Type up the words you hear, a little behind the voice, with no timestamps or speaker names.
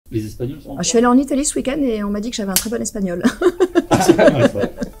Les Espagnols sont... Je suis allée en Italie ce week-end et on m'a dit que j'avais un très bon espagnol. Ah, c'est pas mal, ça.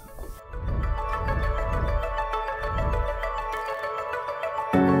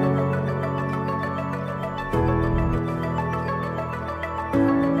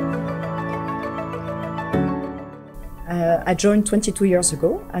 I joined 22 years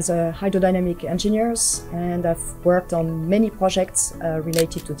ago as a hydrodynamic engineer, and I've worked on many projects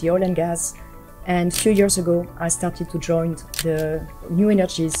related to the oil and gas. And a few years ago, I started to join the new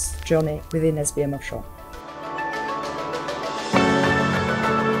energies journey within SBM Offshore.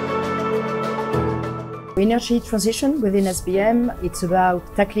 Energy transition within SBM, it's about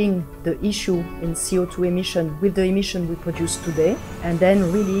tackling the issue in CO2 emission with the emission we produce today, and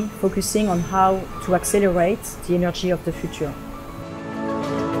then really focusing on how to accelerate the energy of the future.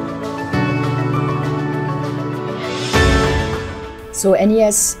 So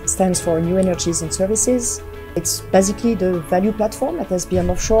NES stands for New Energies and Services. It's basically the value platform at SBM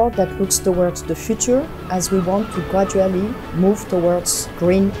Offshore that looks towards the future as we want to gradually move towards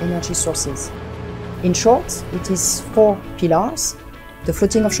green energy sources. In short, it is 4 pillars. The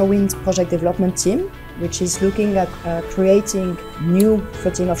floating offshore wind project development team, which is looking at creating new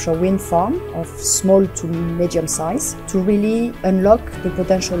floating offshore wind farm of small to medium size to really unlock the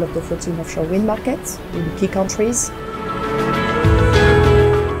potential of the floating offshore wind market in key countries.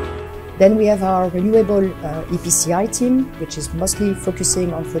 Then we have our renewable EPCI team, which is mostly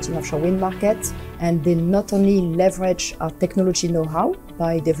focusing on floating offshore wind market, and they not only leverage our technology know-how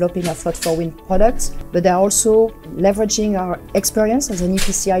by developing our float for wind products, but they're also leveraging our experience as an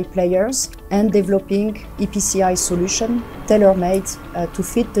EPCI players and developing EPCI solution tailor-made to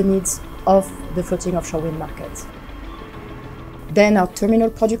fit the needs of the floating offshore wind market. Then our terminal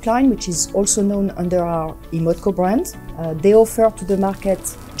product line, which is also known under our Imodco brand, they offer to the market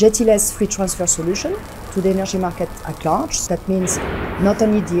jettyless free transfer solution to the energy market at large. That means not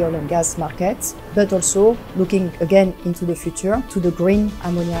only the oil and gas market, but also looking again into the future to the green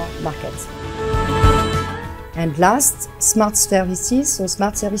ammonia market. And last, smart services. So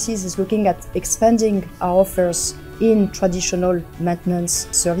smart services is looking at expanding our offers in traditional maintenance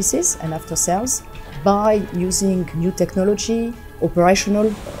services and after sales by using new technology,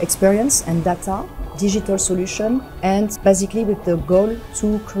 operational experience and data, digital solution, and basically with the goal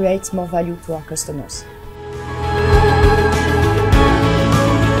to create more value to our customers.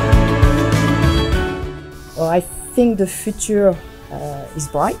 Well, I think the future is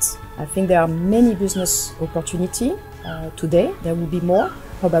bright. I think there are many business opportunities today. There will be more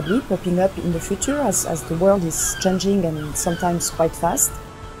probably popping up in the future as the world is changing and sometimes quite fast.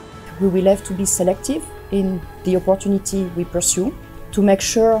 We will have to be selective in the opportunity we pursue to make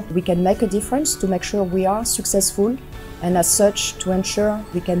sure we can make a difference, to make sure we are successful, and as such to ensure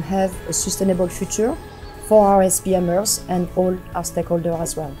we can have a sustainable future for our SBMers and all our stakeholders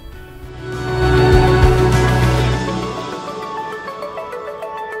as well.